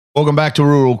Welcome back to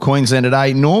rural Queensland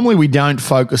today. Normally we don't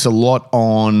focus a lot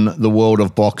on the world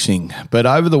of boxing, but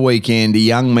over the weekend a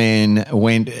young man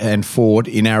went and fought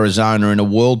in Arizona in a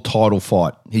world title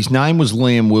fight. His name was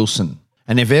Liam Wilson.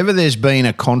 And if ever there's been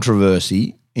a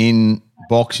controversy in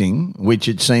boxing, which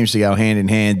it seems to go hand in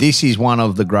hand, this is one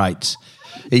of the greats.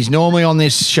 He's normally on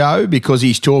this show because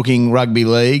he's talking rugby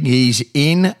league. He's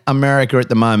in America at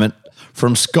the moment.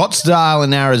 From Scottsdale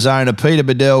in Arizona, Peter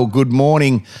Badel, good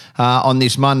morning on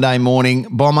this Monday morning.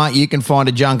 Bomber, you can find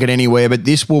a junket anywhere, but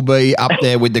this will be up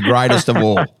there with the greatest of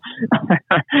all.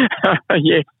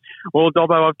 Yes. Well,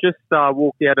 Dobbo, I've just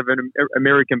walked out of an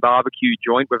American barbecue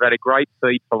joint. We've had a great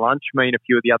feed for lunch, me and a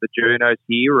few of the other journos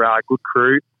here, good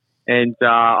crew. And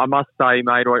I must say,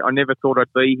 mate, I never thought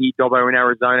I'd be here, Dobbo, in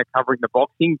Arizona covering the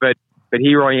boxing, but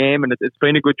here I am, and it's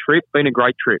been a good trip, been a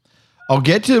great trip. I'll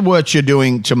get to what you're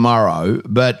doing tomorrow,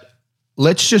 but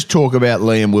let's just talk about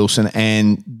Liam Wilson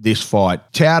and this fight.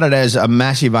 Touted as a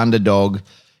massive underdog,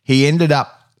 he ended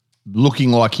up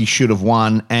looking like he should have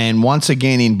won, and once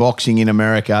again in boxing in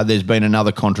America, there's been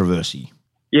another controversy.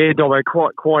 Yeah, Dobbo,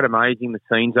 quite amazing, the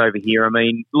scenes over here. I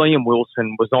mean, Liam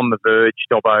Wilson was on the verge,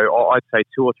 Dobbo, I'd say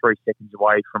 2 or 3 seconds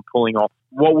away from pulling off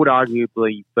what would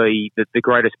arguably be the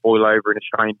greatest boil over in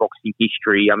Australian boxing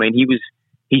history. I mean,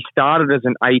 he started as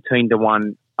an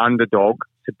 18-1 underdog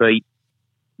to beat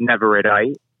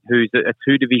Navarrete, who's a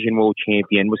 2-division world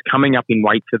champion, was coming up in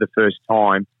weight for the first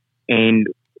time, and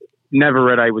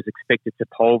Navarrete was expected to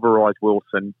pulverise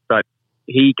Wilson, but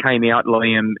he came out,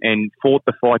 Liam, and fought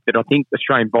the fight that I think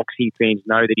Australian boxing fans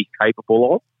know that he's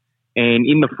capable of. And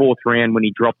in the 4th round, when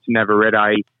he dropped to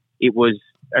Navarrete, it was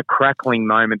a crackling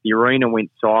moment. The arena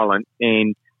went silent,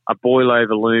 and a boil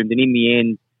over loomed, and in the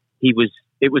end, it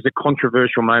was a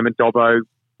controversial moment, Dobbo.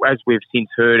 As we've since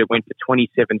heard, it went for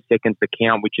 27 seconds to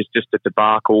count, which is just a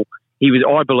debacle.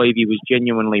 I believe he was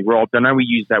genuinely robbed. I know we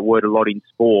use that word a lot in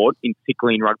sport,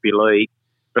 particularly in rugby league,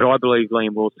 but I believe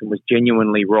Liam Wilson was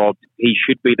genuinely robbed. He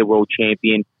should be the world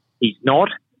champion. He's not.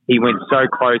 He went so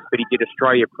close, but he did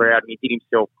Australia proud and he did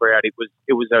himself proud. It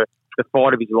was the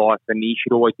fight of his life, and he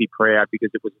should always be proud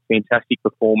because it was a fantastic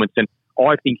performance. And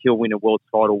I think he'll win a world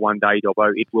title one day,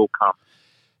 Dobbo. It will come.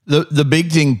 The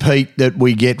big thing, Pete, that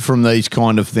we get from these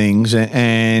kind of things,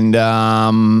 and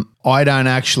I don't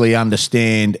actually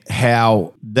understand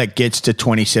how that gets to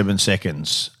 27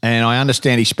 seconds. And I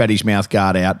understand he spat his mouth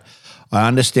guard out. I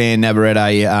understand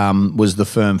Navarrete was the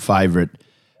firm favourite.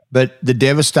 But the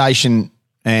devastation,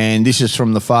 and this is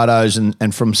from the photos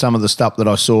and from some of the stuff that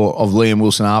I saw of Liam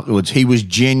Wilson afterwards, he was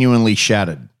genuinely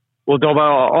shattered. Well,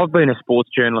 Dobbo, I've been a sports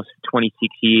journalist for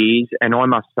 26 years, and I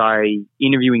must say,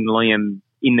 interviewing Liam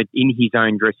in his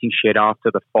own dressing shed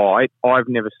after the fight, I've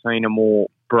never seen a more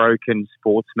broken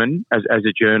sportsman as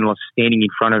a journalist standing in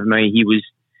front of me.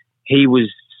 He was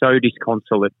so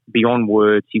disconsolate beyond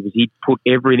words. He'd put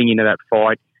everything into that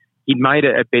fight. He'd made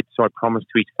a bedside promise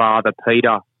to his father,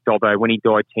 Peter Dobbo, when he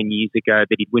died 10 years ago,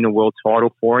 that he'd win a world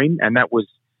title for him, and that was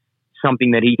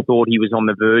something that he thought he was on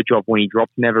the verge of when he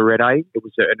dropped Navarrete. It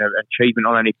was an achievement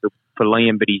not only for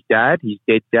Liam but his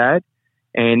dead dad.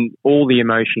 And all the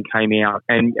emotion came out.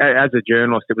 And as a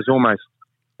journalist, it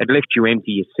left you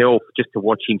empty yourself just to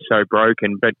watch him so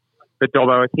broken. But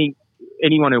Dobbo, I think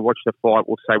anyone who watched the fight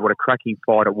will say what a cracking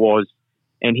fight it was.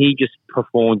 And he just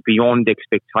performed beyond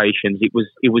expectations. It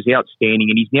was outstanding.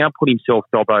 And he's now put himself,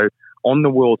 Dobbo, on the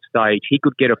world stage. He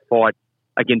could get a fight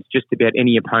against just about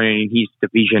any opponent in his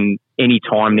division any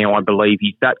time now, I believe.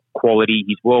 He's that quality.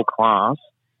 He's world class.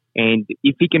 And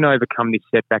if he can overcome this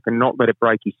setback and not let it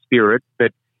break his spirit,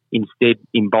 but instead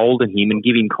embolden him and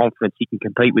give him confidence he can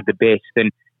compete with the best, then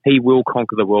he will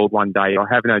conquer the world one day. I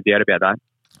have no doubt about that.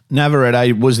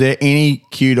 Navarrete, was there any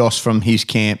kudos from his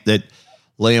camp that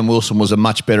Liam Wilson was a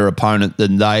much better opponent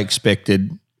than they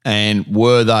expected? And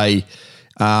were they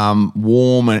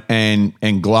warm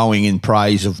and glowing in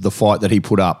praise of the fight that he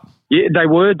put up? Yeah, they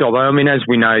were, Dobbo. I mean, as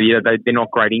we know, they're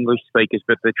not great English speakers,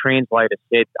 but the translator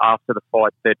said after the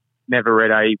fight that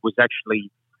Navarrete was actually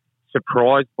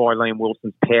surprised by Liam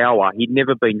Wilson's power. He'd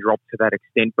never been dropped to that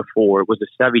extent before. It was a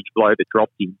savage blow that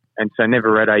dropped him. And so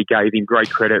Navarrete gave him great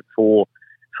credit for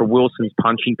Wilson's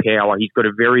punching power. He's got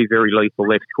a very, very lethal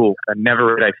left hook, and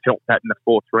Navarrete felt that in the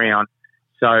 4th round.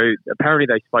 So apparently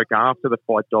they spoke after the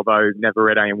fight, Dobbo,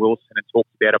 Navarrete and Wilson, and talked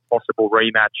about a possible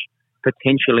rematch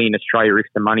potentially in Australia if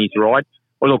the money's right.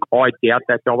 Well, look, I doubt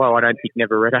that, Dobbo. I don't think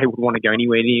Navarrete would want to go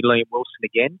anywhere near Liam Wilson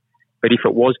again. But if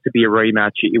it was to be a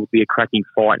rematch, it would be a cracking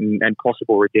fight and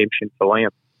possible redemption for Liam.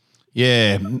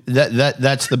 Yeah,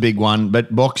 that's the big one.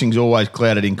 But boxing's always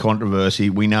clouded in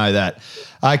controversy. We know that.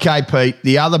 Okay, Pete,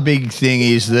 the other big thing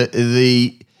is that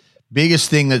the biggest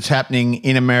thing that's happening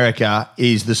in America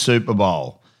is the Super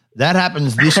Bowl. That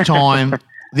happens this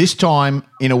time,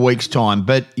 in a week's time.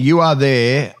 But you are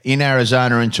there in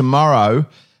Arizona, and tomorrow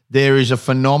there is a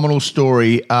phenomenal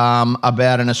story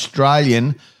about an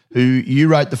Australian who you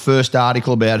wrote the first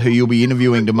article about, who you'll be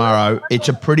interviewing tomorrow. It's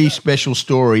a pretty special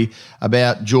story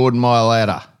about Jordan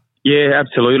Mailata. Yeah,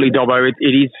 absolutely, Dobbo. It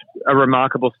is a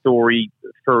remarkable story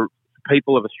for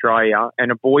people of Australia,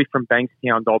 and a boy from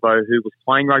Bankstown, Dobbo, who was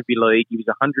playing rugby league. He was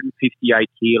 158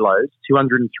 kilos,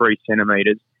 203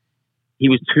 centimetres. He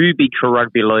was too big for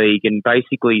rugby league, and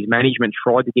basically his management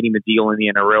tried to get him a deal in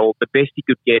the NRL. The best he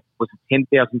could get was a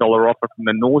 $10,000 offer from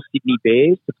the North Sydney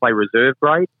Bears to play reserve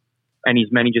grade. And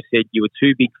his manager said, "You were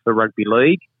too big for rugby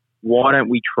league. Why don't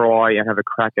we try and have a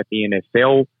crack at the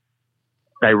NFL?"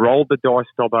 They rolled the dice,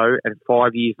 Dobbo, and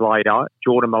 5 years later,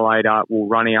 Jordan Mailata will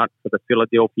run out for the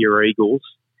Philadelphia Eagles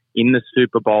in the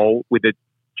Super Bowl with it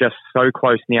just so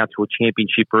close now to a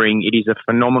championship ring. It is a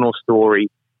phenomenal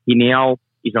story. He now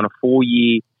is on a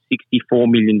 4-year, $64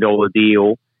 million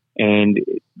deal, and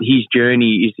his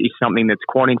journey is something that's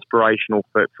quite inspirational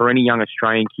for any young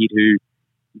Australian kid who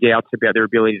doubts about their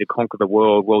ability to conquer the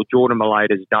world. Well, Jordan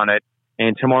Mailata's done it.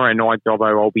 And tomorrow night,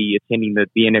 Dobbo, I'll be attending the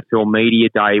NFL Media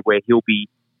Day where he'll be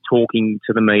talking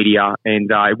to the media. And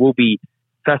it will be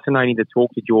fascinating to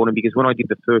talk to Jordan, because when I did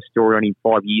the first story on him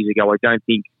 5 years ago, I don't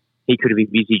think he could have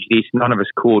envisaged this. None of us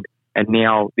could. And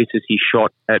now this is his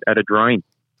shot at a dream.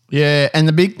 Yeah, and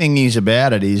the big thing is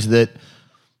about it is that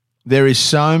there is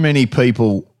so many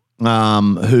people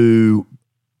who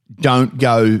don't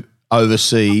go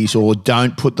overseas or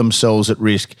don't put themselves at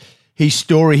risk. His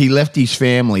story, he left his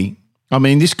family. I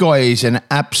mean, this guy is an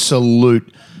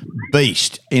absolute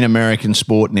beast in American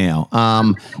sport now.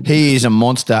 He is a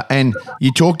monster. And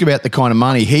you talked about the kind of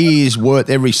money. He is worth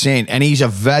every cent, and he's a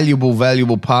valuable,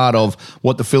 valuable part of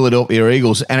what the Philadelphia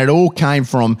Eagles, and it all came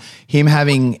from him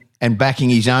having and backing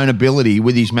his own ability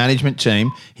with his management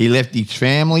team. He left his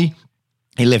family.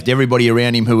 He left everybody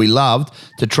around him who he loved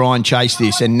to try and chase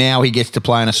this, and now he gets to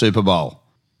play in a Super Bowl.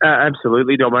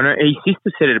 Absolutely, Dom. His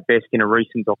sister said it best in a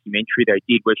recent documentary they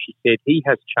did, where she said he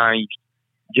has changed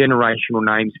generational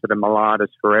names for the Mailatas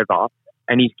forever,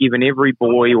 and he's given every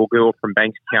boy or girl from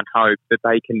Bankstown hope that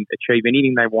they can achieve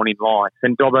anything they want in life.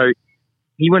 And Dobbo,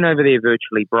 he went over there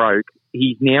virtually broke.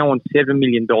 He's now on $7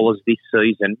 million this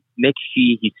season. Next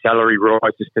year, his salary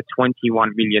rises to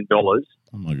 $21 million. Oh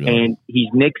my God. And his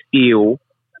next deal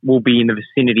will be in the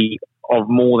vicinity of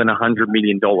more than $100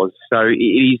 million. So it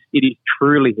is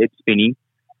truly head spinning.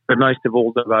 But most of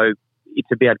all, though, it's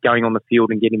about going on the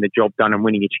field and getting the job done and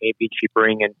winning a championship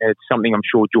ring. And it's something I'm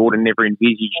sure Jordan never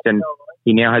envisaged, and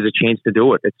he now has a chance to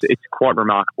do it. It's quite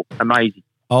remarkable, amazing.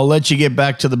 I'll let you get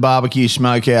back to the barbecue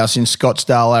smokehouse in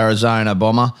Scottsdale, Arizona,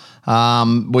 Bomber.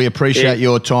 We appreciate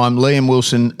your time. Liam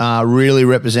Wilson really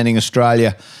representing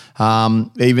Australia,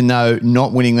 even though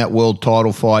not winning that world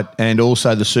title fight, and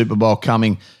also the Super Bowl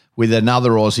coming with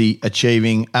another Aussie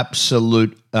achieving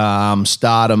absolute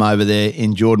stardom over there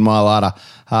in Jordan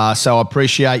Mailata. So I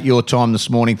appreciate your time this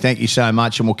morning. Thank you so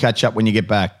much, and we'll catch up when you get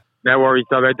back. No worries,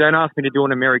 Dobbo. Don't ask me to do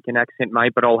an American accent,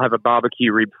 mate, but I'll have a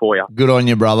barbecue rib for you. Good on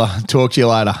you, brother. Talk to you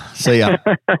later. See ya.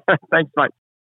 Thanks, mate.